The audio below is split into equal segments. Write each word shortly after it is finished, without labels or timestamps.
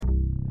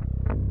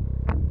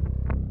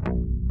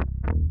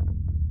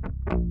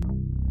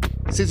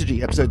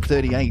Syzygy, episode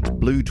 38,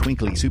 Blue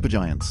Twinkly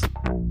Supergiants.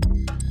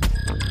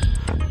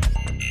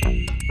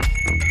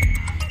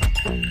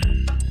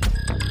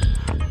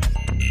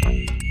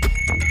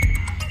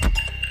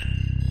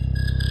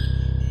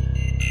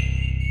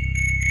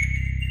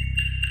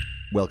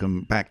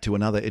 Welcome back to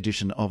another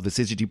edition of the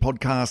Syzygy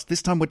podcast.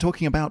 This time we're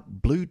talking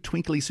about Blue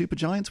Twinkly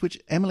Supergiants, which,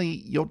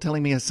 Emily, you're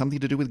telling me has something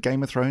to do with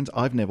Game of Thrones.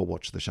 I've never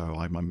watched the show.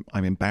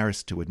 I'm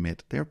embarrassed to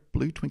admit. There are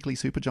Blue Twinkly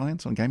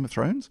Supergiants on Game of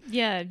Thrones?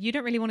 Yeah, you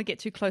don't really want to get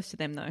too close to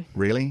them, though.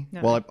 Really?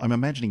 No. Well, I'm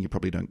imagining you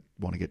probably don't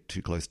want to get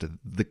too close to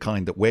the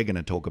kind that we're going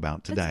to talk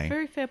about today. That's a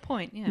very fair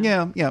point,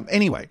 yeah. Yeah.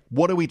 Anyway,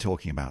 what are we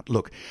talking about?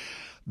 Look,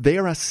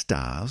 there are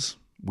stars,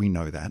 we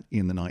know that,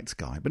 in the night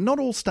sky, but not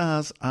all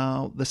stars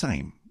are the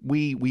same.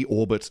 We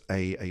orbit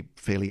a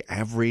fairly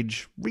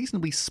average,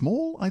 reasonably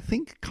small, I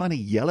think, kind of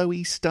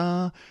yellowy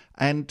star,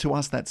 and to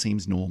us that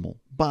seems normal.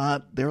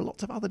 But there are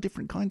lots of other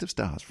different kinds of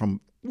stars, from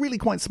really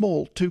quite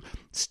small to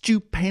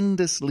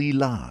stupendously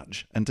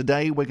large. And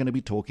today we're going to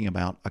be talking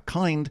about a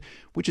kind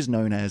which is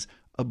known as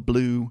a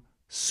blue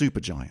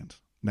supergiant.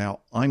 Now,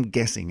 I'm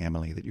guessing,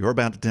 Emily, that you're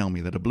about to tell me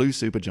that a blue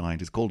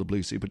supergiant is called a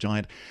blue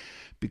supergiant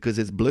because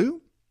it's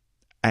blue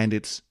and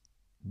it's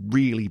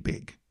really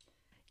big.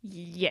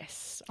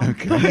 Yes. On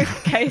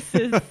both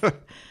cases,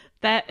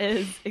 that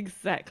is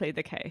exactly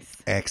the case.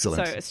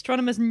 Excellent. So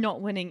astronomers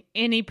not winning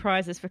any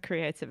prizes for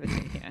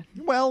creativity here.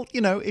 Well, you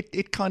know,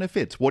 it kind of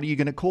fits. What are you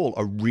going to call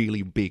a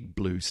really big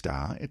blue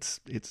star? It's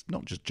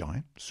not just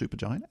giant,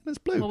 supergiant, and it's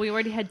blue. Well, we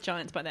already had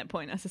giants by that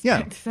point, I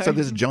suspect. Yeah, so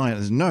there's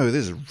giants. No,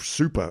 there's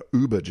super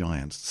uber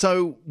giants.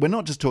 So we're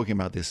not just talking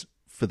about this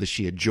for the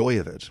sheer joy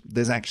of it.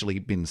 There's actually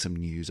been some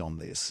news on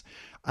this.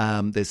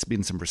 There's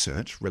been some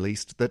research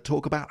released that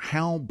talk about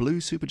how blue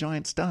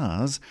supergiant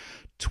stars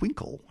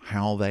twinkle,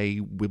 how they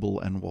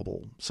wibble and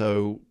wobble.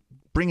 So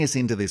bring us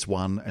into this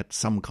one at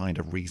some kind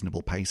of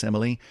reasonable pace,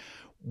 Emily.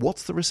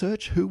 What's the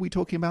research? Who are we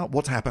talking about?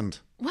 What's happened?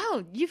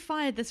 Well, you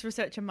fired this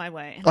research in my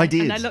way. I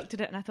did. And I looked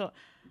at it and I thought,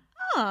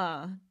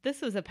 this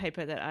was a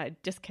paper that I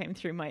just came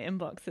through my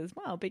inbox as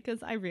well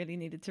because I really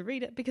needed to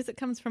read it because it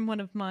comes from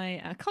one of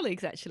my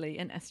colleagues, actually,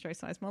 in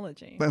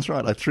astroseismology. That's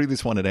right. I threw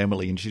this one at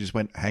Emily and she just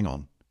went, hang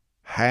on.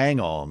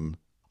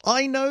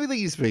 I know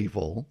these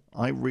people.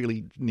 I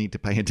really need to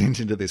pay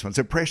attention to this one.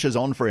 So pressure's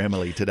on for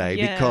Emily today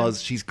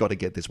because she's got to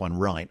get this one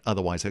right.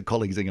 Otherwise, her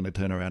colleagues are going to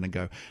turn around and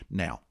go,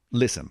 now,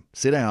 listen,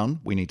 sit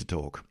down. We need to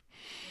talk.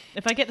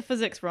 If I get the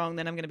physics wrong,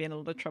 then I'm going to be in a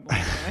little bit of trouble.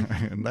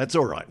 And that's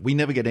all right. We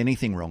never get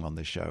anything wrong on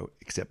this show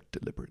except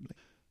deliberately.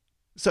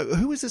 So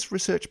who is this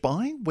research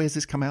by? Where's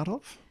this come out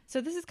of? So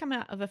this has come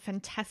out of a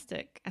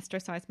fantastic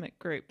astroseismic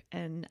group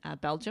in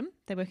Belgium.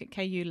 They work at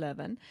KU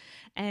Leuven.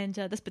 And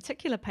this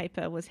particular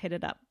paper was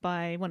headed up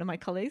by one of my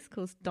colleagues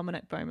called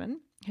Dominic Bowman,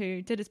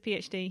 who did his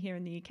PhD here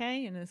in the UK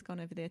and has gone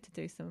over there to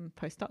do some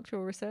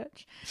postdoctoral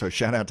research. So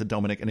shout out to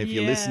Dominic. And if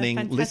you're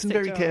listening, listen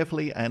very job.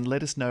 carefully and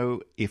let us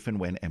know if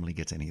and when Emily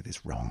gets any of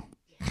this wrong.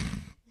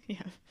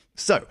 Yeah.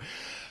 So,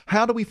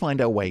 how do we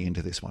find our way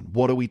into this one?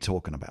 What are we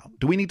talking about?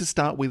 Do we need to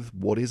start with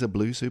what is a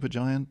blue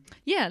supergiant?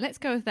 Yeah, let's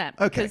go with that.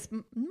 Okay. Because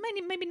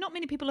maybe not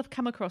many people have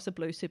come across a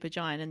blue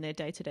supergiant in their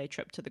day-to-day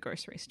trip to the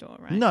grocery store,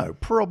 right? No,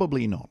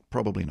 probably not.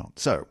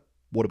 So,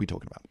 what are we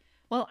talking about?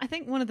 Well, I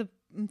think one of the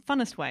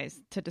funnest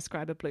ways to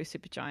describe a blue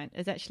supergiant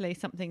is actually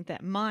something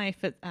that my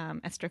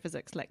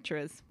astrophysics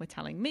lecturers were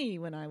telling me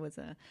when I was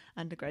an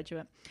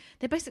undergraduate.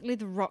 They're basically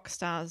the rock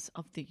stars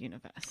of the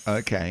universe.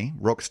 Okay,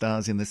 rock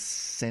stars in the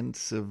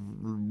sense of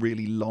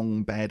really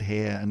long bad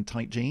hair and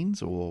tight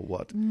jeans, or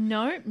what?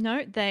 No,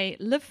 they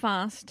live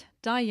fast,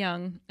 die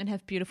young, and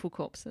have beautiful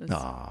corpses.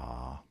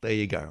 Ah, there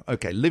you go.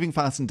 Okay, living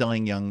fast and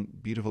dying young,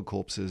 beautiful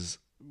corpses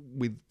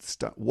with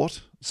what?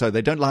 So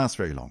they don't last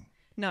very long.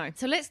 No.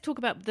 So let's talk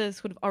about the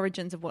sort of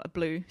origins of what a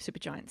blue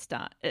supergiant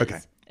star is. Okay.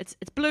 It's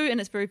blue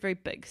and it's very, very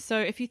big. So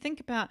if you think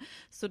about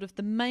sort of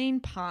the main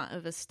part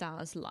of a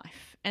star's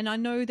life, and I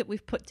know that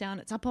we've put down,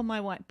 it's up on my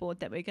whiteboard,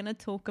 that we're going to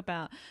talk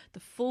about the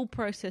full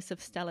process of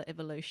stellar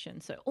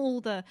evolution. So all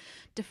the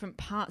different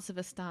parts of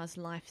a star's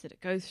life that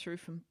it goes through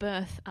from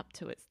birth up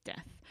to its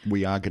death.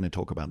 We are going to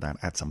talk about that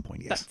at some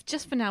point, yes. But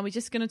just for now, we're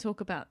just going to talk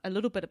about a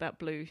little bit about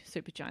blue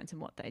supergiants and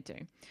what they do.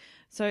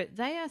 So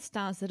they are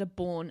stars that are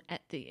born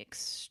at the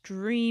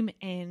extreme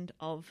end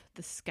of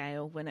the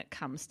scale when it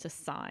comes to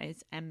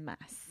size and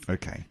mass.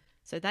 Okay.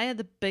 So they are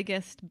the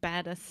biggest,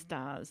 baddest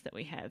stars that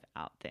we have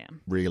out there.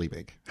 Really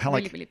big.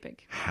 Really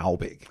big. How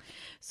big?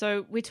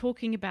 So we're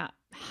talking about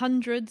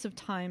hundreds of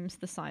times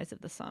the size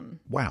of the sun.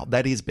 Wow,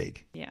 that is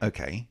big. Yeah.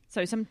 Okay.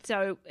 So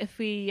if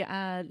we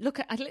look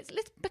at, let's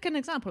pick an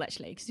example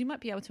actually, because you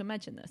might be able to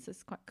imagine this.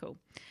 It's quite cool.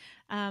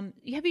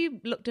 Have you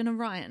looked in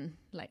Orion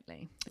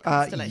lately? The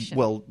constellation?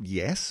 Well,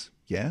 yes.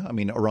 Yeah. I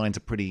mean, Orion's a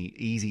pretty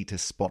easy to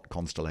spot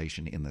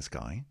constellation in the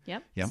sky.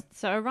 Yep. Yep.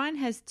 So Orion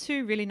has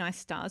two really nice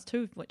stars,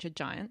 two of which are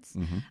giants.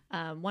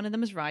 Mm-hmm. One of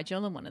them is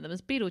Rigel and one of them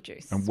is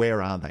Betelgeuse. And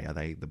where are they? Are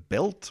they the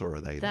belt or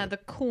are they They're the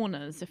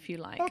corners, if you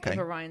like, Okay. of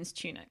Orion's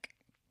tunic.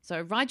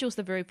 So Rigel's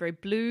the very, very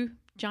blue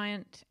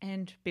giant,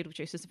 and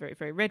Betelgeuse is a very,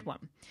 very red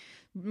one.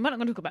 We're not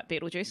going to talk about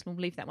Betelgeuse, we'll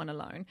leave that one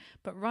alone.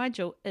 But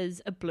Rigel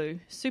is a blue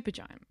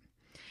supergiant.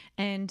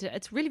 And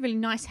it's really, really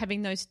nice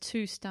having those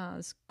two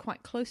stars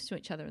quite close to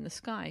each other in the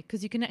sky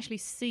because you can actually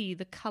see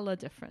the colour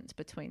difference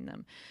between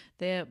them.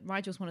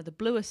 Rigel's one of the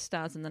bluest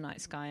stars in the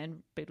night sky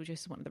and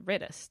Betelgeuse is one of the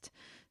reddest.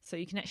 So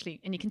you can actually,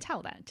 and you can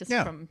tell that just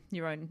from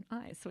your own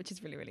eyes, which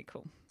is really, really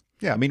cool.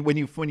 Yeah, I mean, when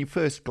you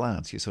first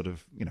glance, you sort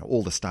of,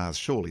 all the stars,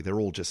 surely they're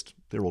all just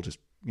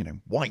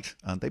white,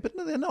 aren't they? But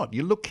no, they're not.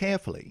 You look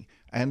carefully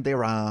and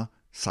there are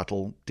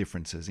subtle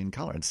differences in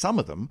colour. And some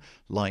of them,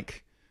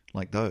 like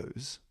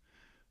those,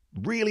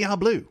 really are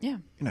blue. Yeah.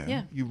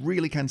 You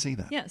really can see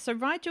that. Yeah, so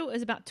Rigel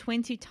is about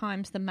 20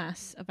 times the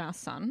mass of our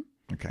sun.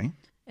 Okay.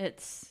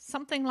 It's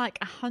something like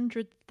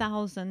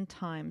 100,000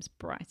 times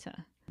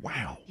brighter.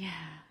 Wow. Yeah,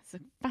 it's a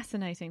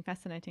fascinating,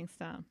 fascinating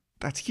star.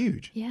 That's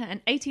huge. Yeah,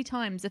 and 80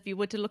 times, if you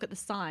were to look at the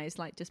size,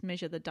 like just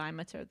measure the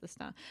diameter of the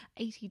star,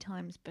 80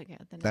 times bigger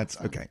than our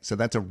sun. Okay, so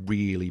that's a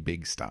really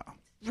big star.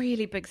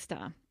 Really big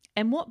star.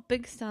 And what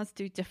big stars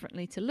do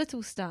differently to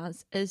little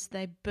stars is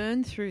they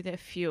burn through their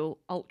fuel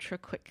ultra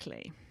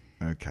quickly.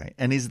 Okay.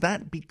 And is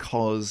that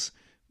because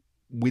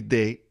with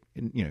their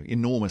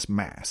enormous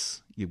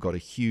mass, you've got a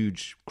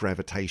huge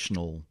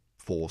gravitational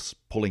force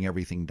pulling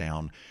everything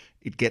down,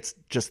 it gets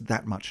just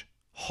that much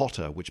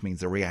hotter, which means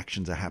the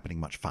reactions are happening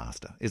much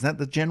faster. Is that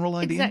the general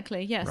idea?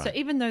 Exactly, yeah. Right. So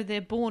even though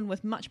they're born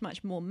with much,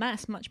 much more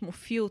mass, much more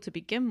fuel to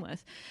begin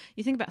with,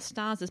 you think about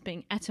stars as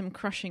being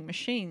atom-crushing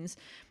machines.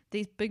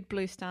 These big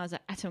blue stars are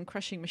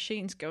atom-crushing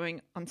machines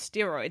going on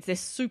steroids. They're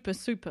super,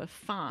 super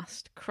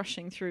fast,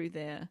 crushing through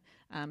their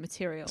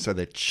material. So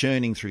they're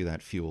churning through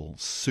that fuel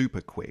super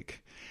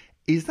quick.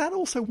 Is that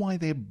also why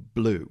they're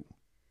blue?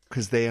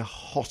 Because they're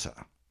hotter?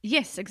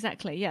 Yes,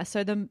 exactly. Yeah.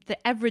 So the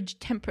average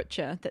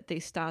temperature that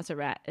these stars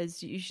are at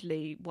is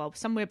usually,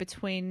 somewhere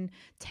between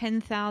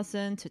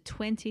 10,000 to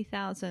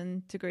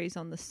 20,000 degrees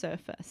on the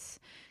surface.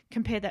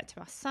 Compare that to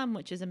our sun,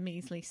 which is a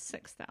measly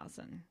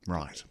 6,000.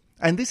 Right.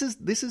 And this is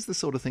the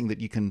sort of thing that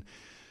you can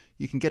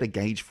get a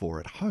gauge for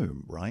at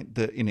home, right?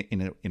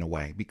 In a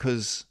way,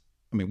 because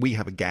we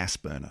have a gas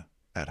burner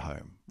at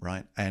home,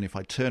 right? And if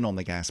I turn on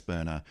the gas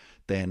burner,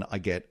 then I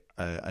get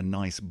a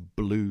nice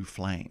blue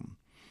flame,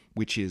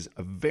 which is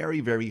a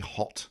very, very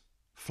hot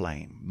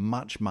flame,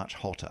 much, much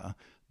hotter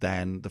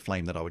than the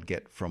flame that I would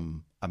get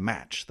from a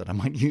match that I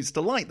might use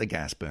to light the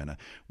gas burner,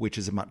 which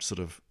is a much sort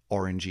of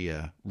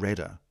orangier,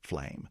 redder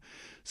flame.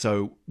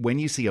 So when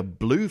you see a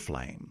blue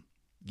flame,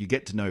 you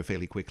get to know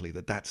fairly quickly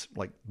that that's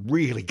like,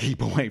 really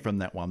keep away from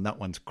that one. That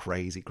one's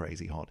crazy,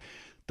 crazy hot.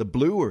 The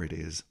bluer it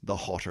is, the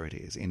hotter it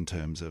is in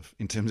terms of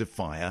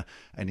fire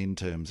and in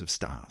terms of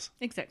stars.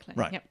 Exactly.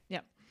 Right.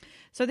 Yep.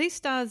 So these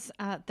stars,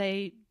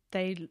 they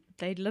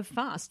live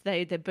fast.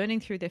 They're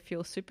burning through their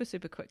fuel super,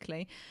 super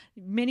quickly.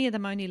 Many of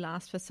them only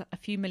last for a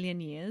few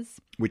million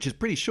years. Which is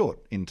pretty short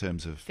in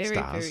terms of very,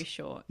 stars. Very, very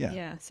short.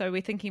 Yeah. So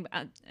we're thinking,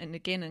 and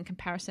again, in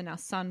comparison, our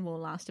sun will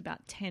last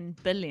about 10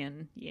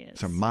 billion years.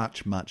 So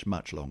much, much,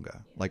 much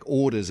longer. Like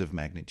orders of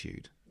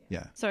magnitude.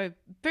 Yeah. So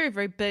very,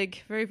 very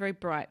big, very, very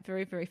bright,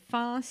 very, very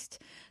fast.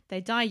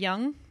 They die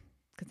young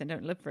because they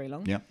don't live very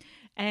long. Yeah.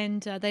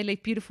 And they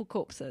leave beautiful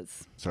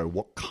corpses. So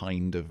what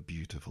kind of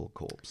beautiful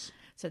corpse?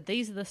 So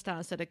these are the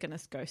stars that are going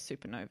to go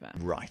supernova.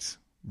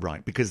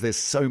 Right. Because there's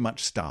so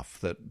much stuff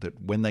that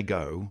when they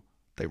go,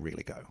 they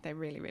really go. They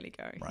really, really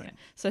go. Right. Yeah.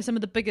 So some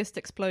of the biggest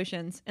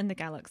explosions in the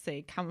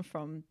galaxy come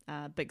from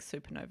big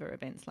supernova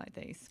events like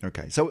these.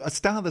 Okay. So a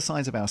star the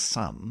size of our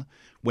sun,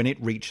 when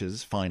it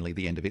reaches finally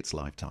the end of its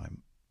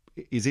lifetime,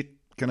 is it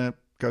going to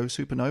go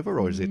supernova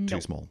or is it too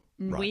small?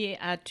 Right. We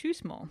are too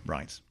small.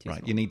 Right. Small.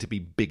 You need to be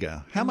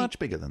bigger. How much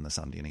bigger than the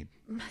sun do you need?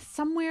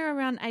 Somewhere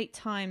around 8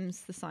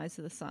 times the size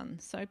of the sun.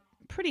 So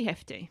pretty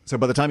hefty. So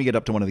by the time you get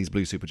up to one of these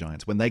blue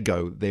supergiants, when they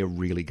go, they're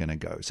really going to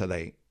go. So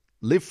they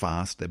live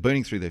fast. They're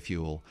burning through their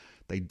fuel.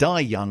 They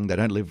die young. They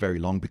don't live very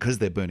long because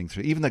they're burning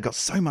through. Even though they've got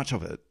so much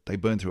of it, they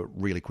burn through it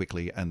really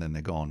quickly and then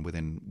they're gone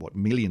within,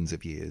 millions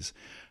of years.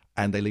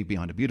 And they leave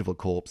behind a beautiful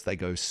corpse. They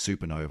go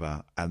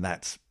supernova, and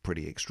that's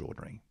pretty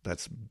extraordinary.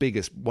 That's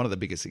one of the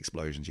biggest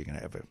explosions you can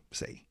ever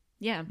see.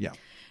 Yeah. Yeah.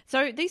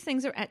 So these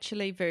things are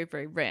actually very,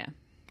 very rare.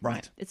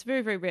 Right. It's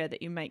very, very rare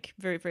that you make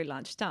very, very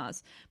large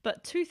stars.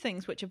 But two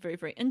things which are very,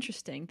 very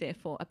interesting,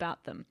 therefore,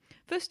 about them.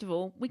 First of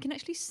all, we can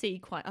actually see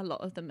quite a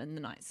lot of them in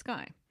the night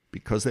sky.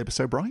 Because they're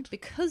so bright?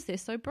 Because they're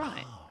so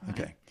bright. Oh,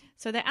 okay.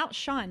 So they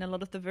outshine a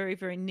lot of the very,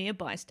 very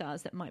nearby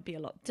stars that might be a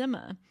lot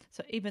dimmer.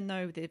 So even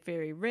though they're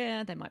very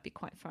rare, they might be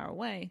quite far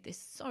away, they're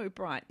so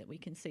bright that we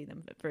can see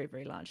them at very,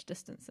 very large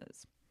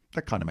distances.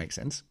 That kind of makes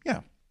sense.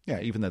 Yeah.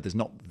 Even though there's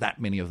not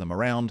that many of them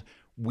around,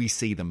 we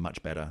see them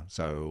much better,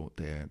 so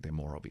they're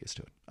more obvious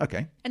to it.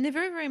 Okay. And they're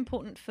very, very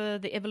important for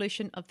the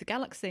evolution of the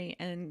galaxy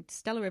and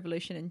stellar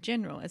evolution in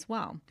general as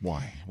well.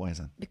 Why? Why is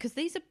that? Because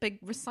these are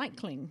big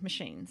recycling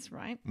machines,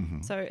 right?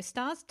 Mm-hmm. So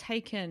stars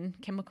take in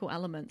chemical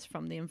elements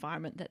from the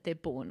environment that they're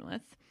born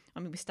with.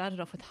 We started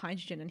off with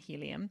hydrogen and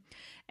helium,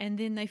 and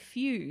then they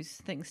fuse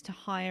things to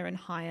higher and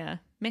higher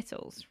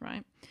metals,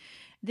 right?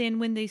 Then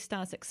when these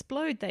stars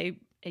explode, they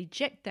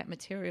eject that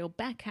material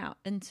back out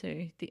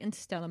into the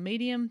interstellar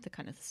medium, the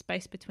kind of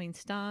space between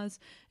stars.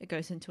 It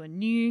goes into a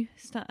new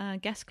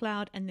gas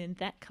cloud, and then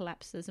that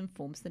collapses and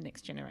forms the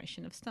next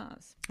generation of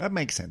stars. That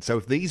makes sense. So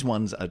if these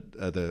ones are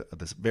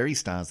the very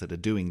stars that are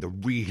doing the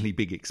really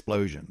big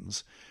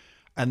explosions,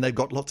 and they've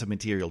got lots of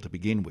material to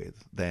begin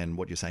with, then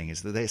what you're saying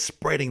is that they're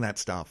spreading that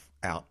stuff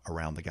out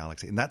around the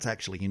galaxy, and that's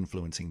actually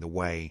influencing the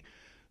way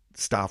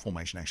star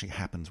formation actually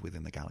happens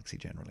within the galaxy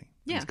generally.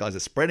 Yeah. These guys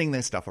are spreading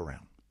their stuff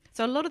around.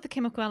 So a lot of the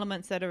chemical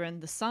elements that are in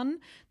the sun,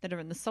 that are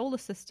in the solar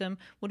system,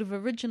 would have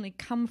originally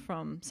come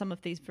from some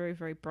of these very,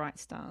 very bright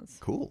stars.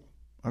 Cool.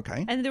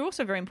 Okay. And they're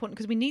also very important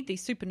because we need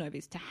these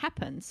supernovae to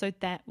happen so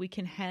that we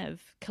can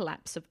have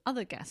collapse of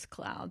other gas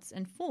clouds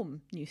and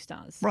form new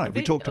stars. Right.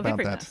 We talked about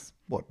that, mass.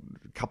 what,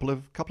 a couple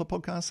of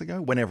podcasts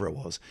ago? Whenever it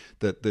was,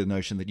 that the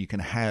notion that you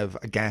can have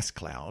a gas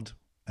cloud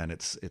and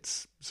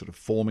it's sort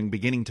of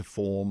beginning to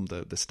form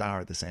the star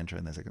at the center,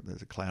 and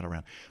there's a cloud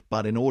around.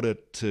 But in order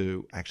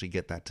to actually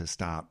get that to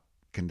start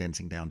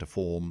condensing down to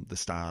form the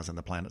stars and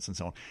the planets and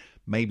so on,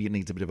 maybe it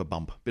needs a bit of a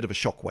bump, a bit of a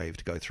shock wave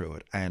to go through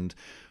it. And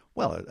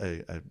well,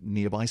 a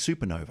nearby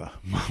supernova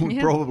would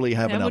probably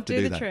have enough to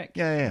do that. Trick.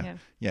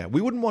 Yeah.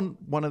 We wouldn't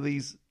want one of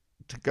these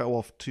to go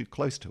off too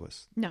close to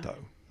us, though.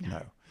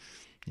 No.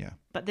 Yeah.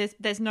 But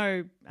there's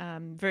no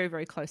very,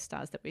 very close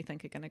stars that we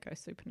think are going to go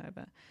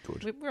supernova.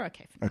 Good. We're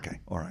okay for now. Okay,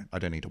 all right. I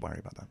don't need to worry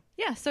about that.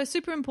 Yeah, so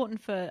super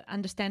important for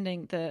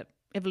understanding the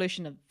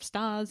evolution of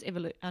stars,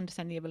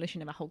 understanding the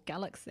evolution of a whole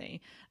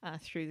galaxy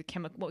through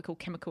what we call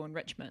chemical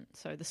enrichment.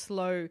 So the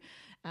slow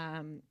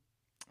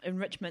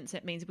enrichments,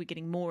 that means we're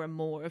getting more and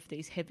more of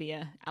these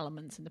heavier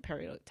elements in the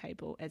periodic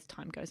table as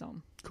time goes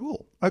on.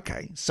 Cool.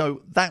 Okay,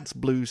 so that's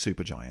blue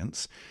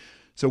supergiants.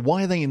 So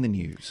why are they in the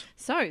news?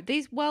 So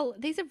these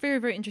are very,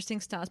 very interesting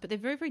stars, but they're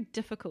very, very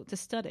difficult to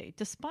study,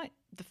 despite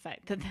the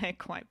fact that they're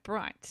quite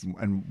bright.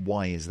 And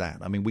why is that?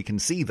 I mean, we can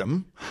see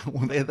them.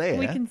 Well, they're there.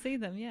 We can see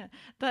them, yeah.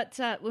 But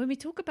when we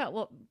talk about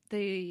what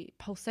the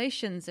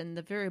pulsations and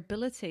the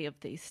variability of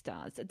these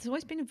stars, it's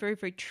always been very,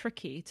 very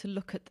tricky to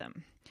look at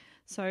them.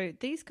 So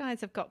these guys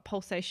have got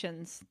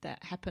pulsations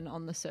that happen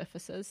on the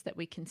surfaces that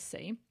we can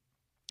see.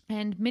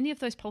 And many of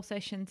those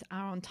pulsations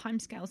are on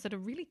timescales that are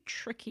really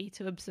tricky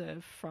to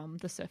observe from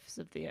the surface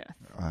of the Earth.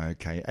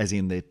 Okay, as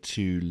in they're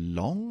too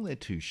long, they're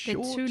too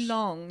short? They're too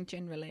long,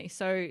 generally.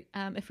 So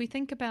if we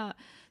think about,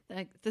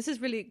 this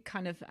is really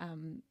kind of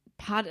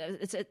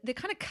they're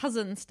kind of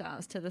cousin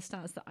stars to the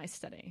stars that I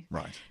study.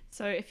 Right.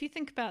 So if you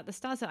think about the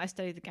stars that I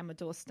study, the Gamma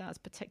Dor stars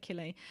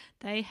particularly,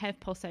 they have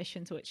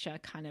pulsations which are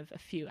kind of a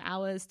few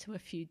hours to a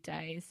few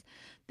days.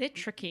 They're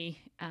tricky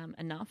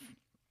enough.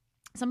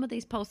 Some of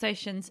these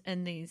pulsations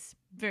in these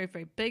very,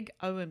 very big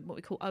what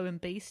we call O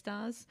and B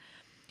stars,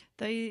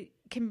 they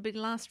can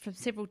last from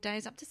several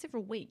days up to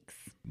several weeks.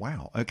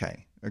 Wow.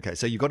 Okay.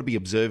 So you've got to be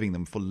observing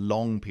them for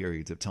long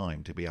periods of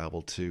time to be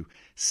able to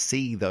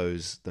see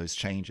those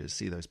changes,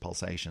 see those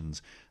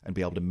pulsations, and be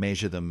able to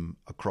measure them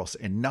across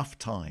enough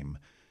time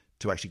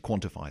to actually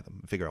quantify them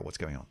and figure out what's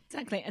going on.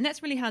 Exactly. And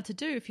that's really hard to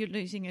do if you're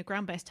using a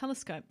ground-based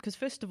telescope, because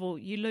first of all,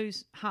 you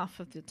lose half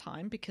of the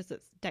time because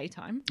it's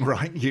daytime.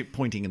 Right. You're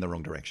pointing in the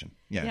wrong direction.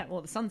 Yeah. Well,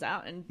 the sun's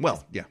out and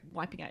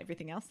wiping out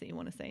everything else that you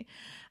want to see.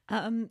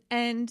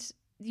 And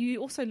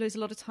you also lose a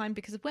lot of time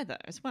because of weather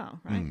as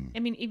well, right? I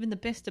mean, even the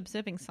best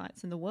observing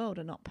sites in the world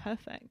are not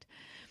perfect.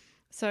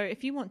 So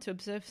if you want to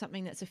observe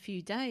something that's a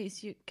few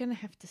days, you're going to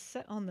have to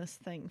sit on this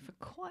thing for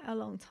quite a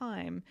long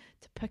time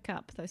to pick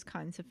up those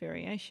kinds of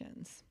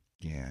variations.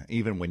 Yeah,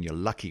 even when you're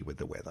lucky with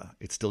the weather,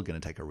 it's still going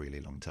to take a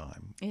really long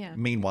time. Yeah.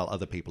 Meanwhile,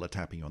 other people are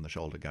tapping you on the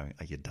shoulder going,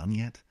 are you done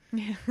yet?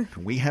 Yeah.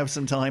 Can we have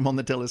some time on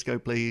the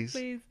telescope, please?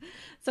 Please.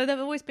 So they've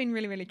always been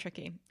really, really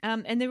tricky.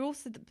 And they're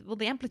also,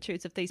 the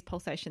amplitudes of these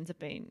pulsations have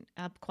been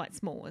quite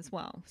small as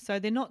well. So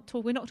we're not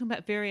talking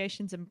about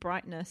variations in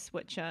brightness,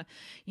 which are,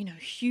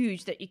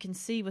 huge that you can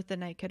see with the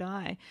naked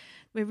eye.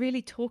 We're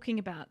really talking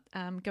about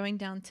going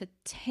down to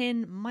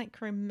 10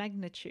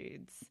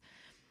 micromagnitudes.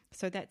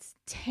 So that's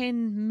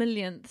 10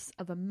 millionths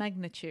of a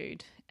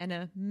magnitude,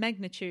 and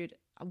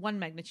one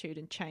magnitude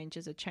in change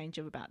is a change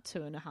of about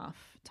 2.5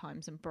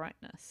 times in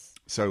brightness.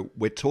 So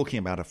we're talking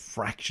about a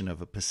fraction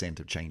of a percent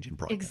of change in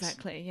brightness.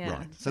 Exactly, yeah.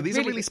 Right. So these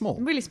are really small.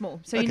 Really small.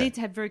 So you need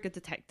to have very good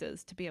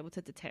detectors to be able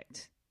to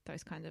detect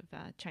those kind of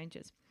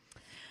changes.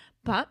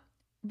 But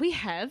we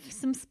have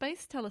some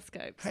space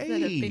telescopes that have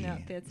been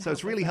out there. So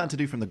it's really hard to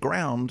do from the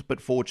ground,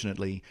 but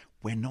fortunately,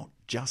 we're not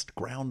just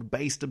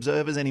ground-based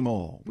observers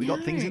anymore. We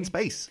got things in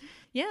space.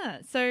 Yeah.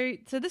 So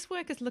this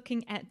work is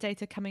looking at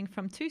data coming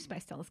from 2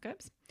 space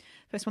telescopes.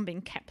 First one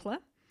being Kepler,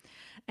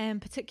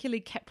 and particularly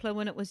Kepler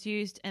when it was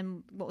used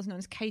in what was known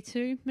as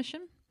K2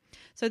 mission.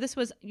 So this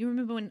was, you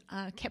remember when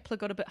Kepler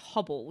got a bit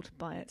hobbled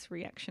by its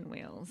reaction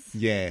wheels?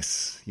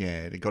 Yes.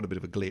 Yeah, it got a bit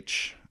of a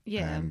glitch.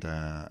 Yeah.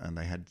 And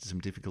they had some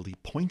difficulty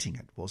pointing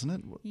it, wasn't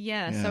it?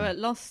 Yeah. So it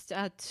lost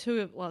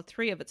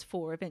 3 of its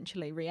 4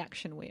 eventually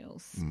reaction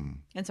wheels.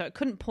 And so it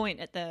couldn't point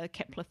at the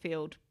Kepler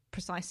field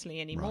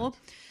precisely anymore. Right.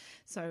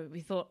 So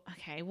we thought,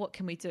 okay, what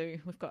can we do?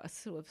 We've got a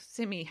sort of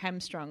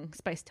semi-hamstrung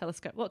space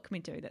telescope. What can we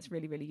do that's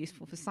really, really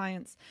useful for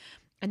science?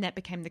 And that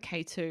became the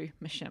K2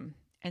 mission.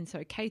 And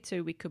so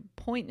K2, we could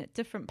point at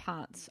different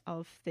parts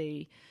of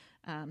the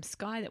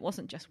sky that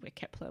wasn't just where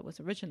Kepler was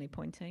originally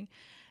pointing,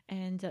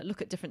 and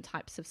look at different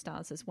types of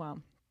stars as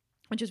well,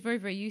 which is very,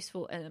 very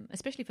useful,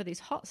 especially for these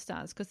hot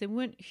stars, because there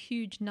weren't a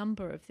huge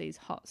number of these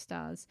hot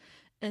stars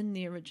in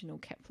the original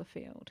Kepler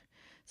field.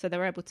 So they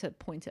were able to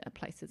point it at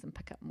places and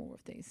pick up more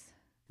of these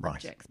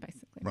objects,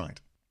 basically. Right.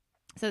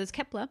 So there's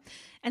Kepler.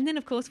 And then,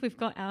 of course, we've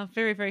got our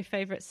very, very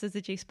favourite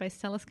Syzygy Space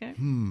Telescope.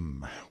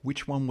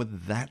 Which one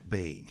would that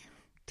be?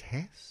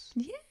 TESS?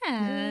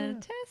 Yeah.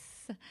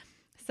 TESS.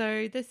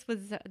 So this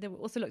was, they were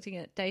also looking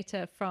at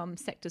data from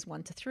sectors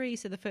 1 to 3,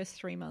 so the first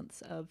 3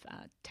 months of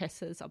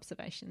TESS's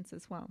observations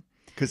as well.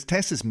 Because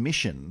TESS's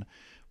mission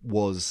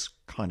was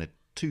kind of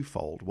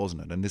twofold,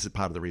 wasn't it? And this is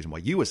part of the reason why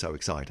you were so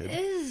excited.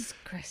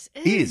 Chris.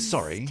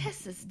 Sorry.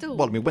 TESS is still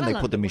Well, I mean, when they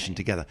put the underway. mission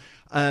together.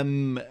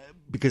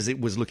 Because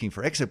it was looking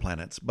for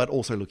exoplanets, but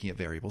also looking at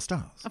variable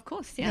stars. Of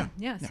course, yeah.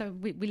 So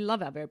we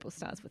love our variable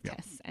stars with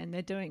TESS, and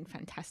they're doing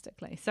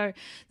fantastically. So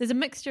there's a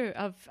mixture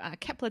of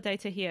Kepler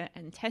data here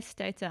and TESS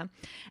data.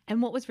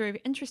 And what was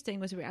very interesting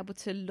was we were able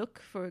to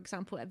look, for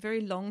example, at very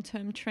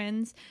long-term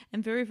trends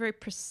and very, very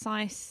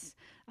precise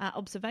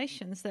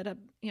observations that are,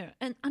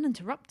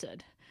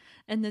 uninterrupted.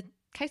 In the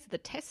case of the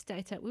TESS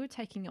data, we were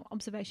taking an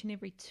observation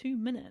every 2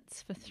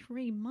 minutes for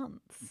 3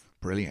 months.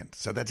 Brilliant.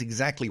 So that's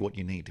exactly what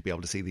you need to be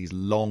able to see these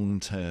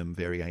long-term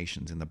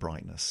variations in the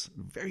brightness,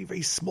 very,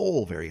 very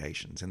small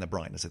variations in the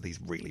brightness of these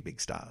really big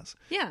stars.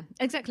 Yeah,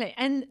 exactly.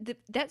 And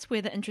that's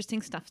where the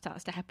interesting stuff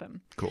starts to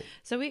happen. Cool.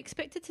 So we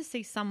expected to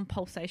see some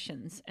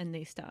pulsations in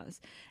these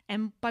stars.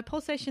 And by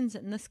pulsations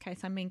in this case,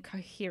 I mean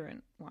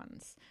coherent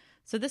ones.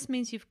 So this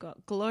means you've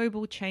got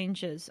global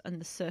changes on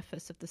the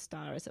surface of the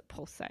star as it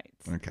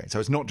pulsates. Okay, so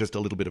it's not just a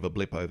little bit of a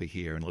blip over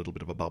here and a little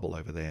bit of a bubble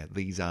over there.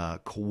 These are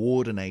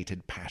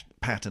coordinated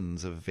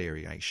patterns of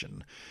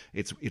variation.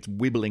 It's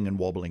wibbling and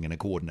wobbling in a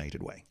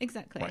coordinated way.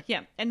 Exactly, Right.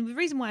 yeah. And the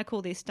reason why I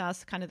call these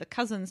stars kind of the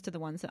cousins to the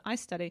ones that I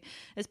study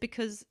is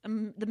because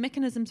the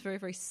mechanism's very,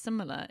 very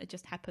similar. It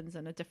just happens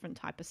in a different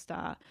type of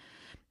star.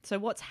 So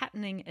what's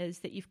happening is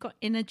that you've got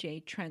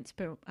energy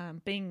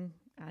being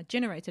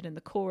generated in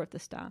the core of the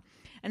star,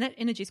 and that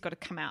energy's got to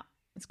come out.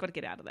 It's got to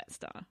get out of that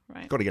star,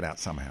 right? Got to get out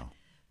somehow.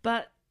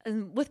 But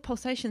with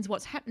pulsations,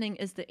 what's happening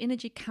is the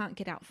energy can't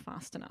get out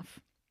fast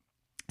enough.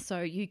 So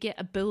you get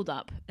a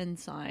build-up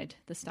inside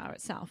the star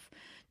itself.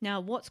 Now,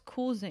 what's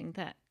causing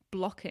that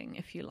blocking,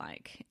 if you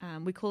like,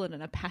 we call it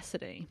an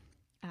opacity,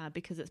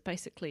 because it's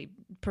basically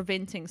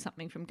preventing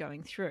something from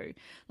going through.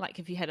 Like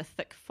if you had a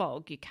thick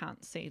fog, you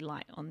can't see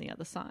light on the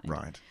other side.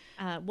 Right.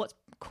 What's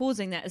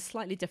causing that is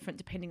slightly different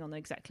depending on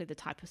exactly the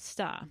type of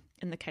star.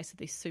 In the case of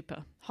these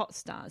super hot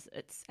stars,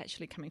 it's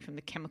actually coming from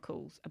the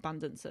chemicals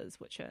abundances,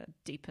 which are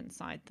deep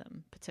inside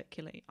them,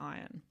 particularly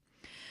iron.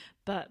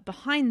 But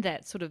behind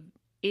that sort of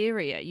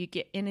area, you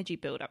get energy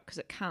buildup because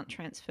it can't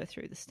transfer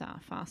through the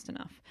star fast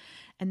enough.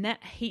 And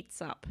that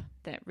heats up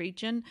that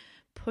region,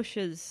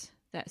 pushes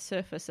that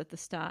surface of the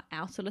star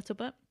out a little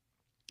bit.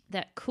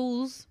 That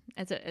cools,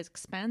 as it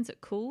expands, it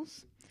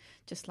cools,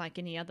 just like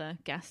any other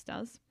gas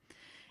does.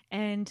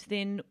 And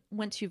then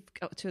once you've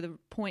got to the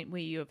point where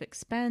you have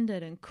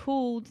expanded and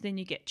cooled, then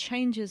you get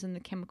changes in the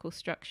chemical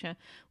structure,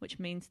 which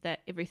means that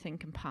everything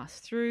can pass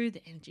through,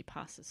 the energy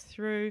passes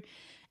through,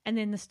 and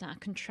then the star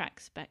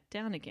contracts back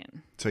down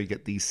again. So you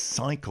get these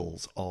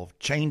cycles of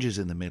changes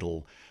in the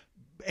middle,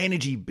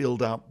 energy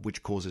build-up,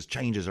 which causes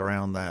changes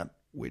around that,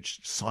 which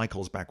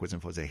cycles backwards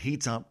and forwards. It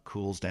heats up,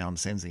 cools down,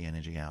 sends the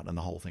energy out, and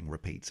the whole thing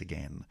repeats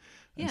again.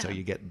 And so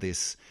you get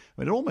this,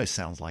 it almost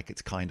sounds like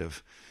it's kind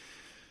of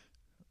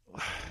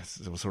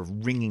sort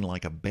of ringing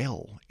like a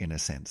bell in a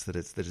sense, that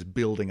it's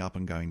building up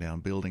and going down,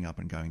 building up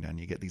and going down.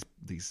 You get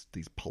these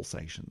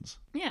pulsations.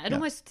 Yeah, it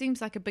almost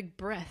seems like a big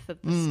breath of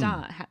the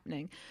star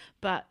happening,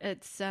 but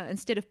it's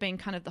instead of being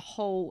kind of the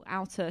whole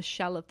outer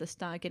shell of the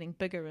star getting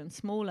bigger and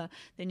smaller,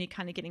 then you're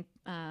kind of getting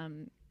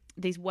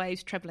these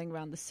waves traveling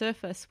around the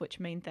surface, which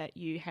mean that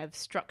you have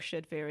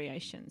structured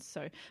variations.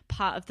 So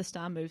part of the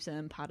star moves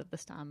in, part of the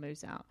star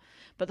moves out.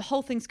 But the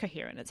whole thing's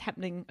coherent. It's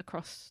happening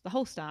across the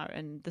whole star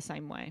in the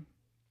same way.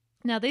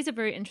 Now, these are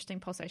very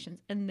interesting pulsations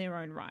in their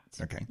own right.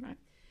 Okay. Right.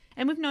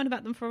 And we've known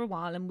about them for a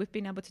while, and we've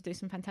been able to do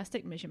some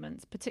fantastic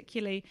measurements,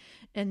 particularly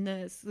in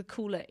the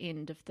cooler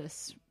end of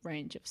this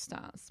range of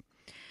stars.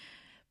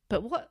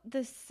 But what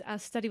this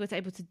study was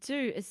able to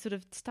do is sort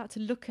of start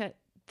to look at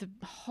the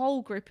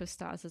whole group of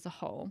stars as a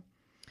whole.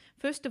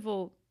 First of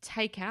all,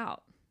 take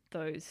out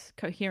those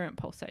coherent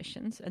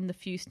pulsations and the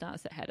few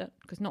stars that had it,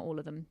 because not all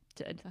of them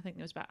did. I think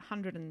there was about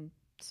 100 and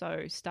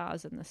so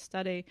stars in the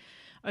study.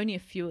 Only a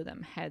few of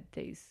them had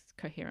these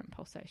coherent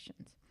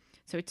pulsations.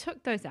 So we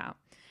took those out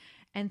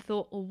and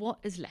thought, well, what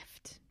is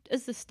left?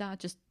 Is the star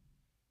just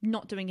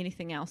not doing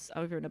anything else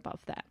over and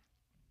above that?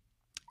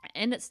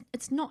 And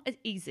it's not as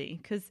easy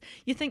because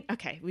you think,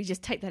 okay, we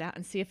just take that out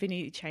and see if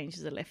any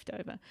changes are left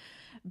over.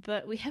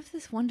 But we have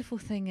this wonderful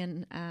thing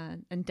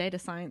in data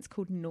science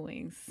called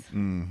noise.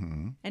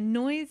 Mm-hmm. And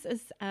noise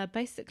is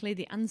basically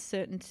the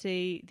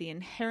uncertainty, the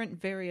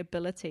inherent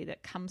variability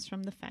that comes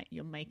from the fact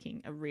you're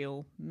making a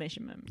real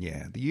measurement.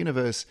 Yeah, the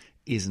universe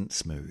isn't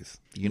smooth.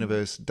 The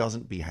universe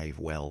doesn't behave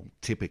well,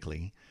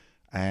 typically,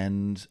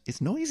 and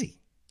it's noisy.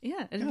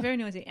 Yeah, it's very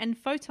noisy. And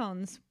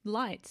photons,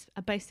 light,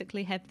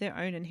 basically have their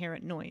own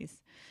inherent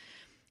noise.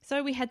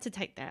 So we had to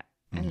take that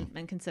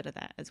and consider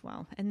that as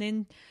well. And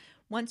then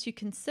once you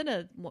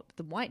consider what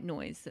the white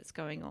noise that's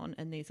going on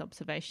in these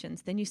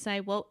observations, then you say,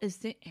 well, is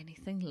there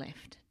anything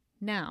left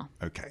now?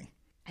 Okay.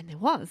 And there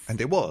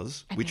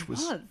was. Which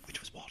was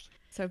what?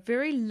 So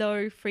very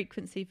low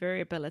frequency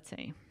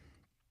variability.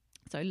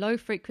 So low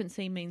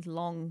frequency means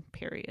long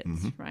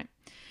periods, right?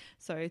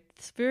 So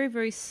it's very,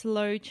 very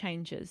slow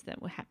changes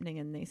that were happening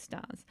in these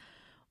stars.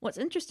 What's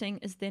interesting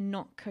is they're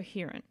not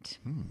coherent.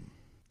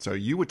 So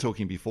you were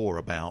talking before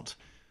about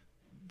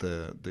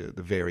the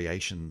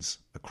variations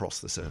across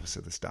the surface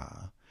of the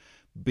star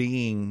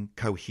being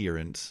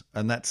coherent,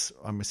 and that's,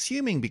 I'm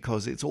assuming,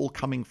 because it's all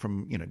coming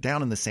from,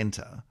 down in the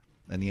center,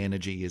 and the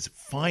energy is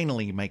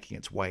finally making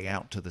its way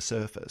out to the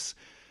surface.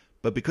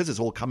 But because it's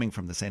all coming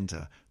from the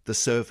center, the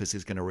surface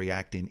is going to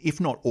react in, if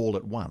not all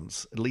at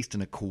once, at least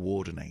in a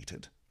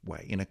coordinated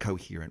way, in a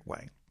coherent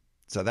way.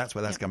 So that's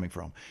where that's coming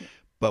from. Yep.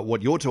 But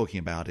what you're talking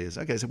about is,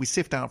 okay, so we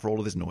sift out for all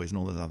of this noise and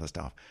all this other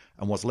stuff,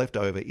 and what's left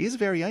over is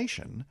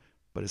variation,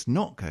 but it's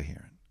not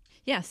coherent.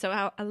 Yeah,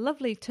 so a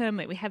lovely term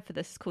that we have for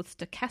this is called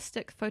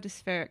stochastic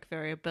photospheric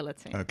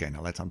variability. Okay,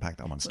 now let's unpack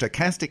that one.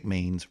 Stochastic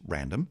means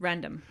random.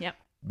 Random, yep.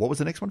 What was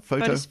the next one?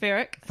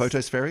 Photospheric.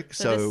 Photospheric.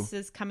 So this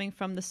is coming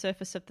from the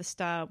surface of the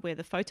star where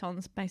the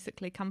photons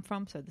basically come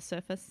from, so the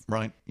surface.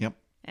 Right, yep.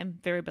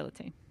 And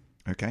variability.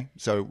 Okay,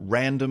 so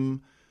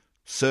random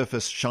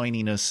surface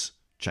shininess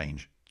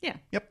change. Yeah.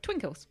 Yep.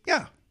 Twinkles.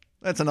 Yeah,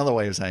 that's another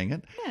way of saying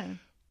it. Yeah.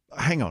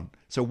 Hang on.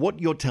 So what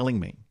you're telling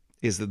me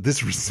is that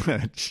this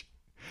research,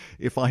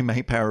 if I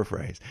may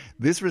paraphrase,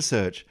 this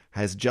research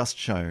has just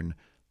shown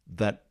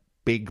that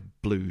big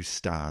blue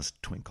stars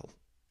twinkle.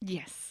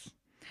 Yes.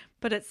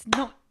 But it's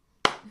not.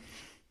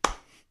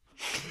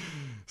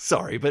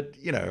 Sorry, but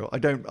I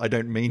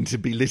don't mean to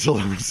belittle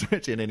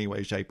research in any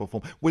way, shape, or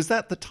form. Was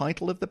that the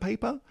title of the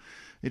paper?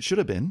 It should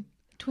have been.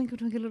 Twinkle,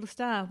 twinkle, little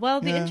star. Well,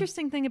 the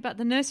interesting thing about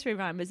the nursery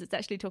rhyme is it's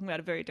actually talking about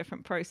a very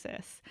different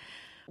process,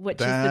 which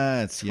is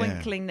the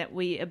twinkling that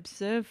we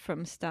observe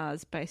from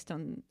stars based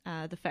on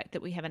the fact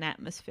that we have an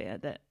atmosphere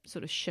that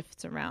sort of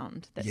shifts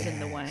around that's in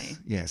the way.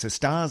 Yeah, so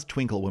stars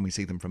twinkle when we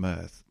see them from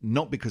Earth,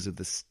 not because of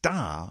the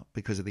star,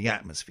 because of the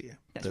atmosphere.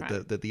 That's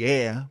right. The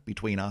air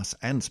between us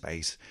and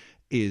space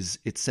is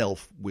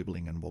itself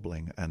wibbling and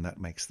wobbling, and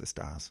that makes the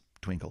stars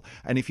twinkle.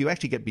 And if you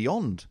actually get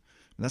beyond,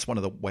 and that's one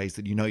of the ways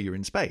that you're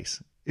in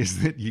space,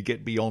 is that you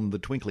get beyond the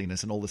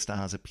twinkliness and all the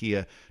stars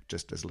appear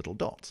just as little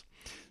dots.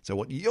 So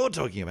what you're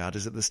talking about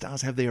is that the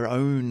stars have their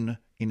own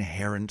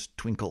inherent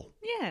twinkle.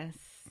 Yes.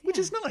 Which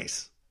is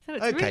nice. So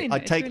it's really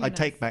nice. I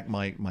take back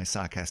my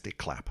sarcastic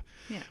clap.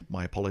 Yeah.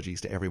 My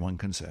apologies to everyone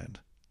concerned.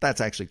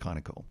 That's actually kind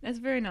of cool. That's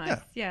very nice,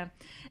 yeah.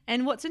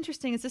 And what's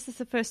interesting is this is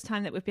the first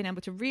time that we've been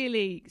able to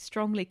really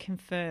strongly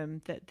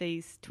confirm that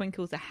these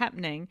twinkles are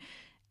happening,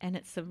 and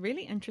it's a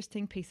really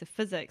interesting piece of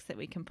physics that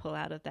we can pull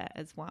out of that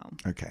as well.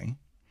 Okay.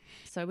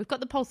 So we've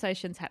got the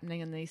pulsations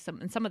happening in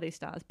some of these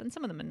stars, but in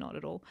some of them are not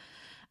at all.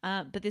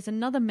 But there's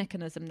another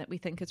mechanism that we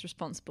think is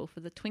responsible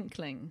for the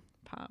twinkling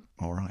part.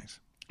 All right.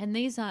 And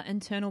these are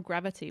internal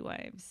gravity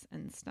waves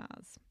in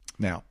stars.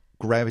 Now,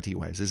 gravity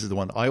waves, this is the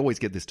one, I always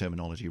get this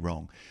terminology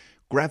wrong.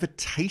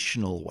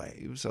 Gravitational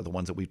waves are the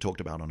ones that we've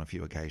talked about on a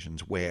few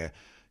occasions where,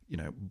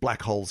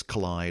 black holes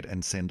collide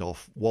and send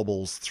off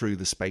wobbles through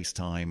the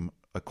space-time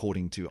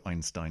according to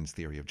Einstein's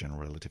theory of general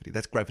relativity.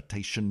 That's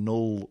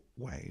gravitational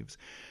waves.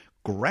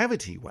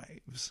 Gravity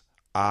waves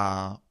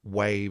are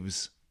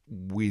waves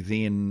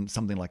within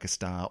something like a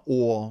star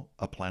or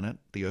a planet.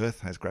 The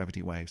Earth has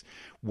gravity waves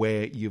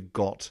where you've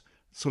got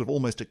sort of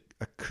almost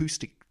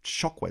acoustic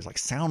shock waves, like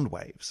sound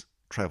waves,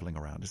 traveling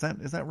around. Is that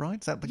right?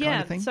 Is that the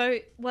kind of thing? So,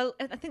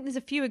 I think there's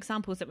a few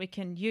examples that we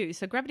can use.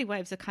 So gravity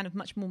waves are kind of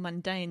much more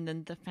mundane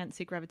than the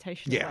fancy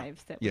gravitational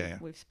waves that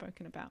we've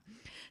spoken about.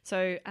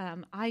 So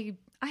I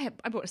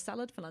brought a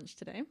salad for lunch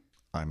today.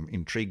 I'm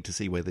intrigued to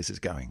see where this is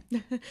going.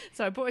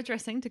 So I brought a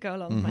dressing to go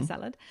along with my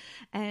salad.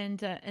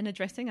 And in a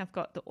dressing, I've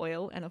got the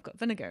oil and I've got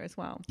vinegar as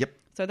well. Yep.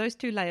 So those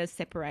two layers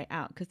separate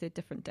out because they're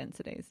different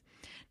densities.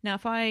 Now,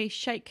 if I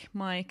shake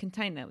my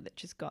container,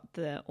 which has got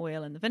the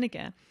oil and the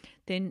vinegar,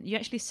 then you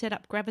actually set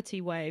up gravity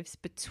waves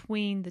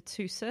between the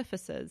two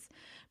surfaces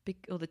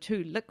or the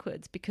two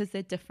liquids because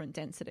they're different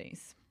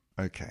densities.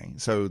 Okay,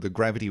 so the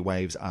gravity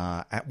waves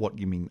are at what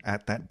you mean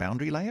at that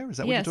boundary layer? Is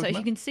that what you're talking about? Yeah, so if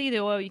you can see the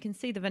oil, you can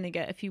see the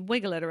vinegar. If you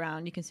wiggle it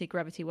around, you can see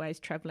gravity waves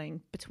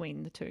traveling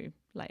between the two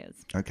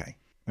layers. Okay.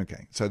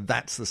 So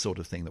that's the sort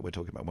of thing that we're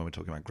talking about when we're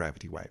talking about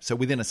gravity waves. So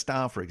within a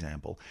star, for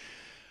example,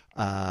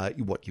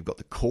 you've got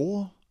the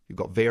core, You've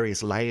got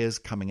various layers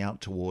coming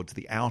out towards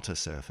the outer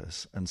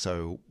surface. And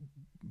so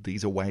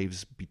these are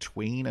waves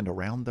between and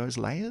around those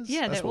layers?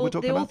 Yeah, That's they're what we're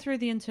talking all about? through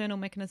the internal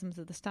mechanisms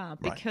of the star,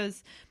 Right.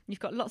 because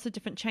you've got lots of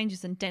different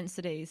changes in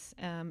densities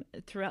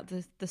throughout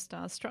the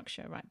star's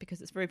structure, right?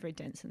 Because it's very, very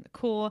dense in the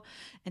core,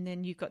 and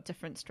then you've got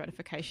different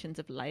stratifications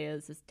of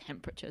layers as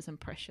temperatures and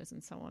pressures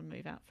and so on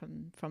move out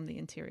from the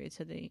interior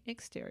to the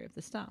exterior of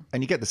the star.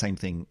 And you get the same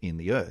thing in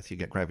the Earth. You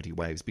get gravity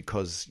waves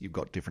because you've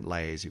got different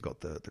layers. You've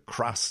got the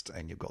crust,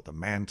 and you've got the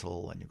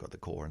mantle, and you've got the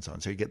core, and so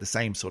on. So you get the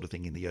same sort of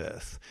thing in the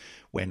Earth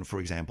when, for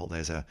example,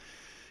 there's a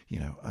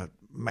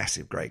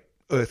massive, great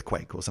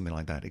earthquake or something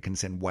like that. It can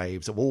send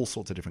waves of all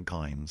sorts of different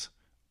kinds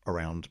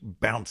around,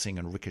 bouncing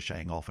and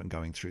ricocheting off and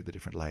going through the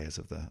different layers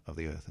of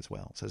the Earth as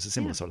well. So it's a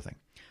similar sort of thing.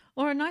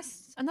 Or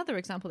another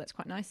example that's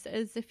quite nice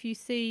is if you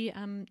see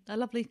a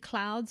lovely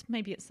clouds,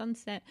 maybe at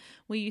sunset,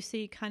 where you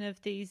see kind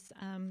of these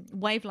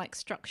wave-like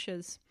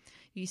structures.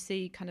 You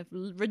see kind of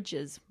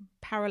ridges,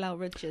 parallel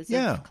ridges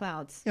of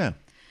clouds. Yeah.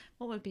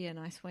 What would be a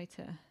nice way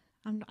to...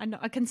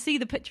 I can see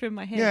the picture in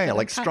my head. Yeah, but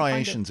like I can't find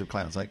it. striations of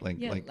clouds, like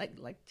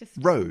just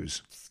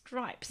rows.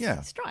 stripes.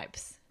 Yeah.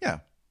 Stripes.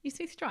 Yeah, You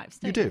see stripes,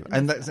 you don't do, you?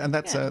 and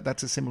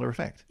that's a similar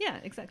effect. Yeah,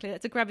 exactly.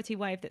 That's a gravity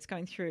wave that's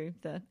going through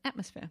the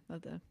atmosphere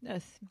of the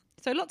Earth.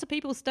 So lots of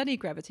people study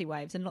gravity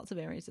waves in lots of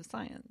areas of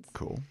science.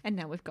 Cool. And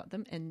now we've got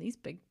them in these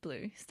big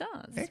blue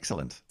stars.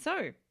 Excellent.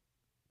 So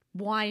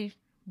why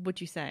would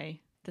you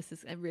say this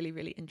is a really,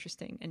 really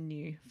interesting and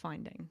new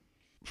finding?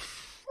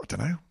 I don't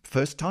know.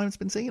 First time it's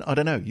been seen? I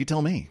don't know. You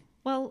tell me.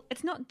 Well,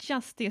 it's not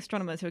just the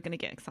astronomers who are going to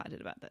get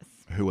excited about this.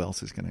 Who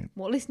else is going to?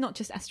 Well, it's not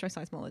just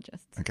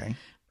astroseismologists. Okay.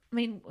 I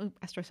mean,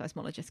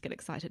 astroseismologists get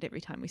excited every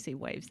time we see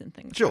waves and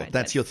things. Sure, right?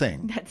 that's your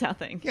thing. That's our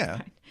thing. Yeah.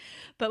 Right.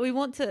 But we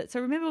want to... So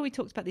remember we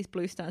talked about these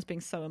blue stars being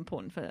so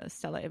important for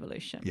stellar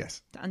evolution.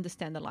 Yes. To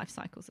understand the life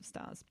cycles of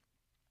stars.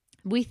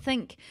 We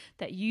think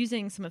that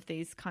using some of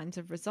these kinds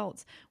of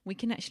results, we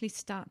can actually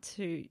start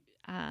to,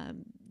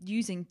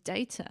 using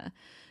data,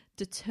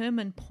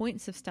 determine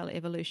points of stellar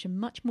evolution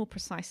much more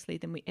precisely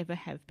than we ever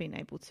have been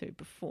able to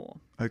before.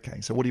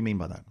 Okay, so what do you mean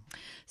by that?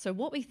 So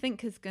what we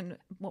think is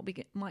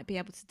might be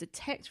able to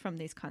detect from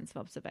these kinds of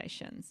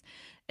observations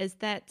is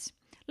that,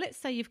 let's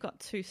say you've got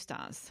two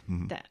stars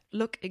that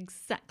look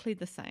exactly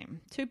the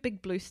same, two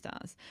big blue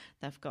stars.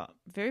 They've got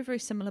very, very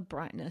similar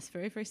brightness,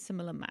 very, very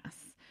similar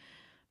mass.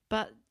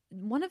 But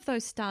one of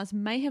those stars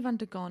may have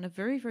undergone a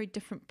very, very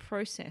different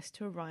process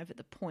to arrive at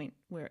the point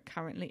where it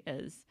currently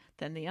is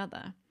than the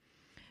other.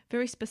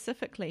 Very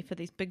specifically for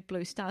these big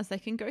blue stars, they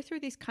can go through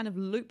these kind of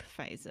loop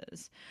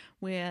phases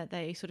where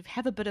they sort of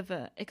have a bit of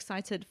an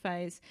excited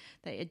phase,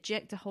 they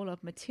eject a whole lot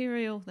of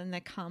material, then they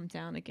calm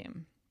down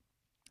again.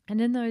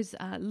 And in those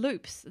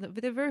loops,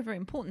 they're very, very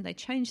important. They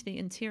change the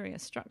interior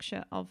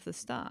structure of the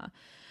star.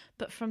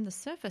 But from the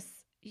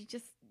surface,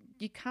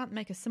 you can't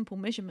make a simple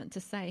measurement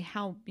to say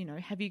how,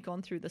 have you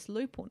gone through this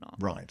loop or not?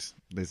 Right.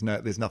 There's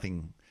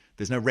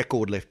no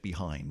record left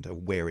behind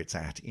of where it's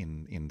at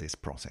in this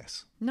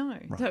process. No.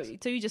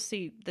 Right. So you just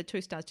see the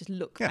two stars just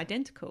look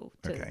identical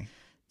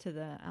to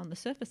the on the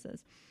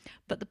surfaces.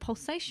 But the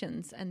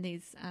pulsations and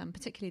these,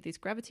 particularly these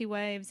gravity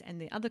waves and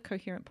the other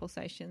coherent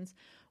pulsations,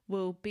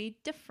 will be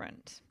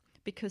different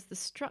because the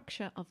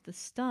structure of the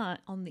star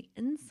on the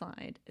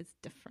inside is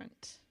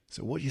different.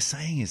 So what you're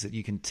saying is that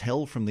you can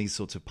tell from these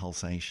sorts of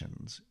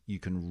pulsations, you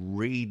can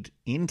read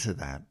into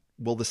that,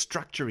 well, the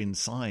structure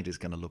inside is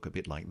going to look a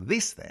bit like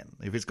this then.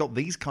 If it's got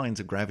these kinds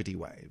of gravity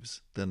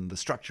waves, then the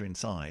structure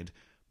inside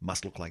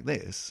must look like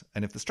this.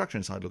 And if the structure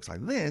inside looks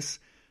like this,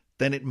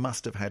 then it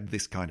must have had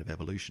this kind of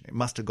evolution. It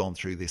must have gone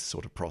through this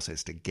sort of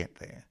process to get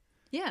there.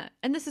 Yeah,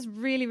 and this is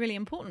really, really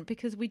important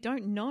because we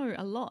don't know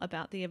a lot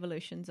about the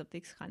evolutions of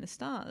these kind of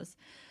stars.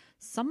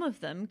 Some of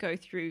them go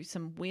through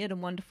some weird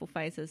and wonderful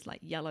phases like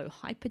yellow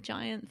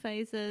hypergiant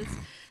phases.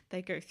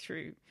 They go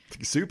through...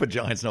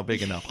 Supergiant's not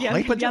big enough.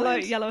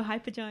 Hypergiant? Yellow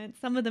hypergiant.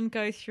 Some of them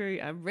go through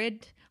a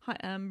red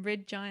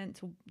giant,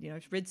 or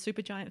red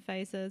supergiant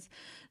phases.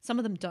 Some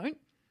of them don't.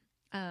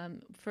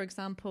 For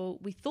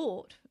example,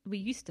 we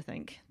used to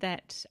think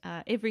that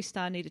every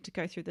star needed to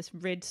go through this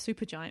red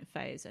supergiant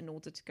phase in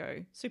order to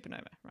go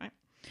supernova, right?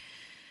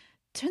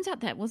 Turns out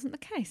that wasn't the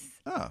case.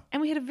 Oh.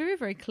 And we had a very,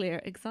 very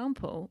clear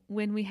example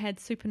when we had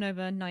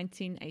supernova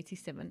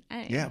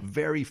 1987A. Yeah,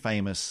 very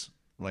famous,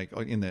 like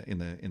in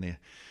the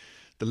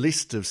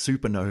list of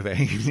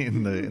supernovae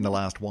in the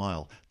last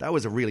while. That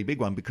was a really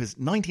big one because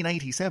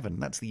 1987,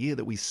 that's the year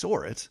that we saw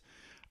it,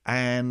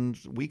 and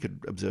we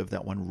could observe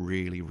that one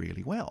really,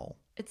 really well.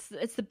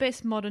 It's the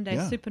best modern day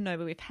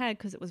supernova we've had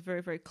because it was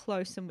very, very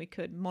close and we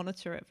could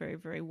monitor it very,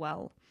 very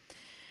well.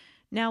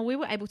 Now, we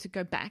were able to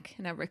go back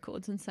in our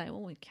records and say,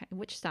 well, okay,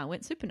 which star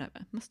went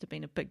supernova? Must have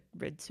been a big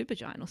red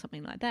supergiant or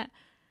something like that.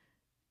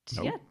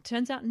 Nope. Yeah,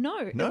 turns out no.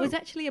 It was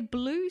actually a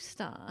blue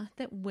star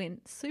that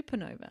went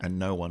supernova. And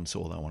no one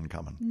saw that one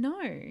coming.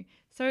 No.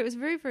 So it was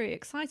very, very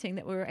exciting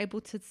that we were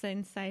able to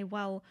then say,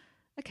 well,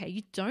 okay,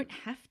 you don't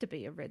have to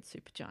be a red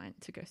supergiant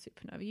to go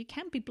supernova. You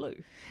can be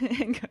blue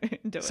and go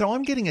and do it. So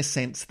I'm getting a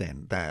sense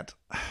then that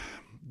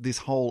this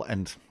whole,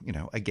 and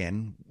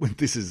again,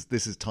 this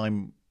is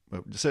time,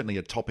 certainly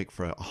a topic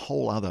for a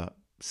whole other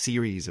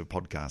series of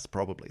podcasts,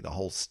 probably the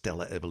whole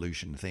stellar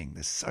evolution thing.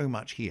 There's so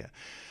much here.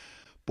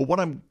 But what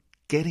I'm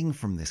getting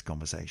from this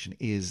conversation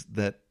is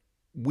that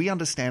we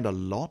understand a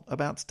lot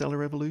about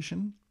stellar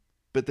evolution,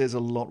 but there's a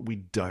lot we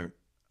don't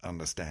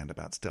understand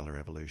about stellar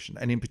evolution.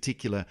 And in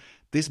particular,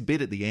 this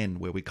bit at the end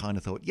where we kind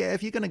of thought, yeah,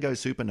 if you're going to go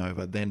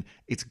supernova, then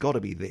it's got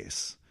to be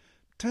this.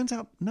 Turns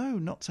out, no,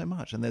 not so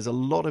much. And there's a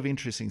lot of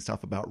interesting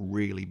stuff about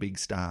really big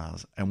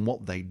stars and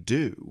what they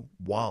do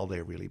while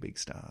they're really big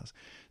stars.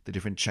 The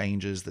different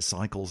changes, the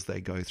cycles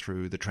they go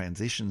through, the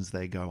transitions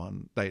they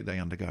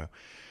undergo,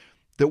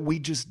 that we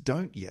just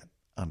don't yet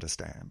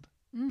understand.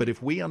 But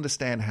if we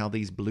understand how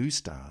these blue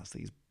stars,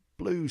 these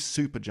blue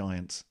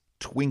supergiants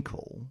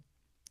twinkle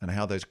and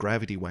how those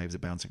gravity waves are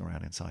bouncing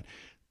around inside,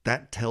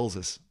 that tells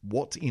us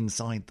what's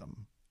inside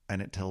them,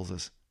 and it tells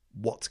us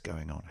what's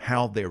going on,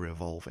 how they're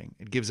evolving.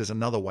 It gives us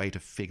another way to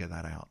figure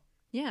that out.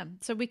 Yeah,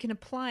 so we can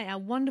apply our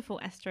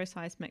wonderful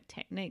astroseismic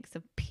techniques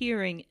of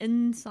peering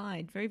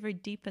inside, very, very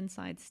deep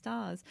inside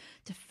stars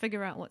to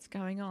figure out what's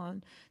going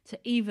on to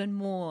even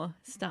more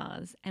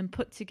stars and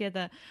put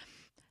together.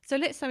 So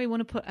let's say we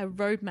want to put a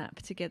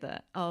roadmap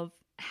together of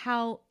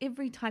how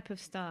every type of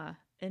star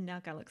in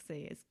our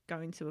galaxy is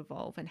going to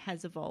evolve and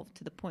has evolved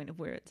to the point of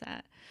where it's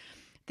at.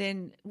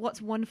 Then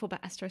what's wonderful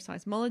about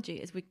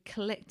astroseismology is we're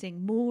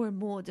collecting more and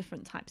more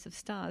different types of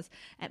stars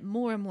at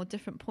more and more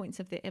different points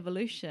of their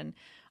evolution,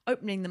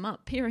 opening them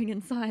up, peering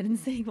inside and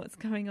seeing what's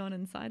going on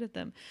inside of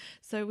them.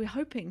 So we're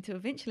hoping to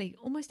eventually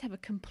almost have a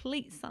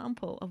complete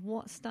sample of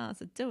what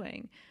stars are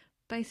doing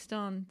based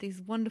on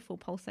these wonderful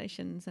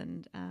pulsations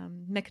and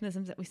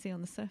mechanisms that we see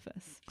on the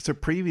surface. So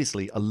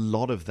previously, a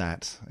lot of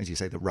that, as you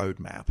say, the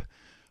roadmap,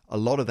 a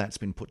lot of that's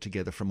been put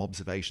together from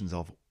observations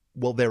of,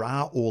 well, there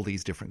are all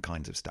these different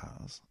kinds of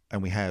stars,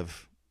 and we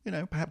have,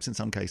 perhaps in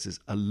some cases,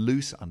 a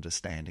loose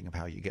understanding of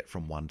how you get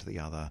from one to the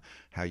other,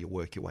 how you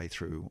work your way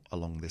through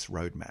along this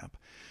roadmap.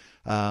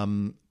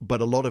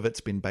 But a lot of it's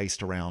been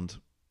based around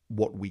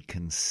what we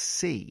can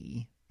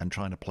see and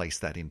trying to place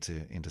that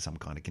into some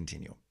kind of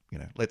continuum.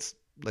 Let's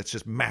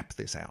just map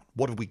this out.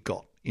 What have we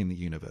got in the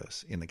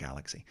universe, in the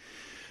galaxy?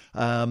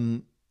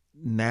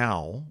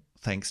 Now,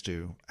 thanks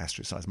to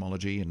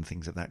astroseismology and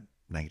things of that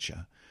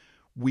nature,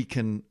 we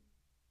can,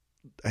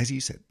 as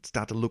you said,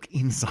 start to look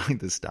inside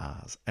the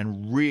stars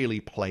and really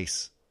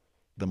place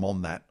them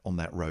on that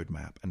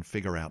roadmap and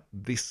figure out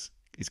this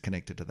is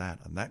connected to that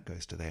and that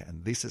goes to there,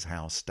 and this is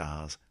how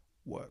stars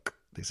work.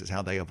 This is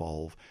how they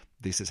evolve.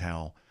 This is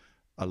how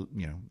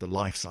the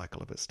life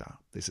cycle of a star.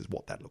 This is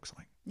what that looks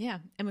like. Yeah,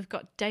 and we've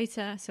got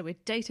data, so we're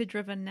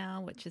data-driven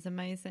now, which is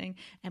amazing,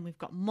 and we've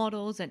got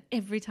models, and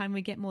every time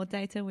we get more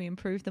data, we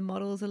improve the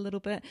models a little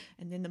bit,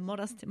 and then the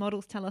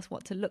models tell us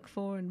what to look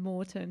for in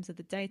more terms of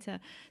the data.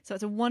 So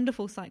it's a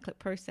wonderful cyclic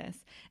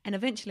process, and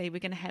eventually we're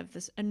going to have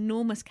this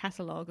enormous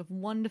catalogue of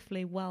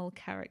wonderfully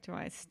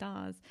well-characterized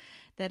stars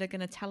that are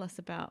going to tell us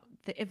about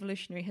the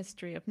evolutionary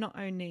history of not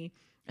only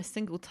a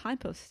single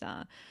type of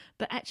star,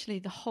 but actually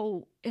the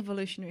whole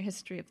evolutionary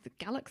history of the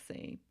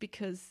galaxy,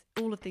 because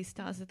all of these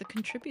stars are the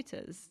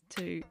contributors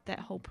to that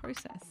whole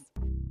process.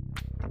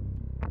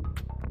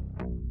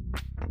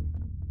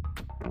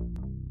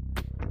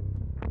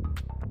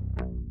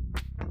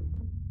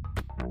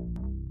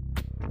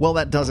 Well,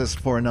 that does us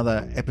for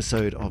another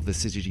episode of the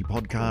Syzygy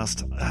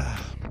podcast.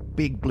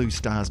 Big blue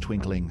stars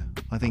twinkling.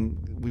 I think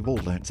we've all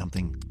learned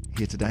something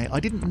here today.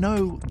 I didn't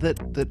know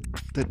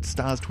that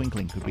stars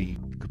twinkling could be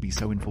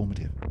so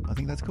informative. I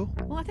think that's cool.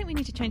 Well, I think we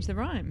need to change the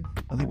rhyme.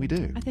 I think we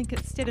do. I think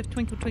instead of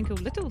twinkle, twinkle,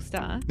 little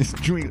star... It's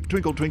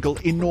twinkle, twinkle,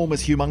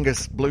 enormous,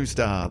 humongous blue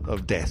star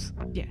of death.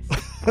 Yes.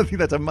 I think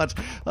that's a much...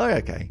 Oh,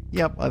 okay.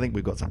 Yep, I think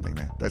we've got something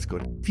there. That's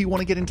good. If you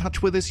want to get in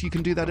touch with us, you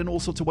can do that in all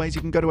sorts of ways.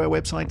 You can go to our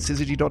website,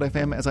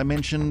 syzygy.fm. As I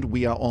mentioned,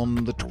 we are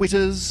on the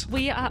Twitters.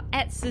 We are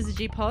at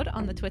SyzygyPod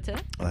on the Twitter.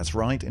 That's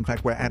right. In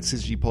fact, we're at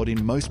SyzygyPod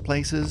in most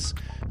places.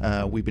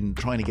 We've been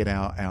trying to get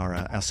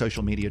our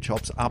social media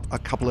chops up a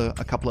couple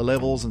of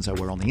levels, and so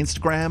we're on the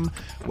Instagram,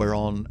 we're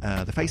on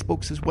the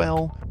Facebooks as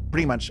well.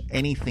 Pretty much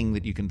anything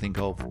that you can think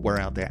of, we're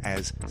out there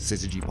as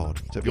SyzygyPod.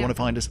 So if you want to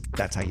find us,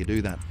 that's how you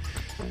do that.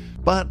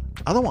 But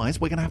otherwise,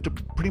 we're going to have to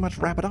pretty much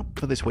wrap it up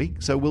for this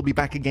week. So we'll be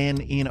back again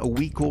in a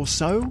week or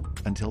so.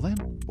 Until then,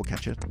 we'll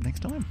catch you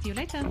next time. See you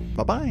later.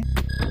 Bye-bye.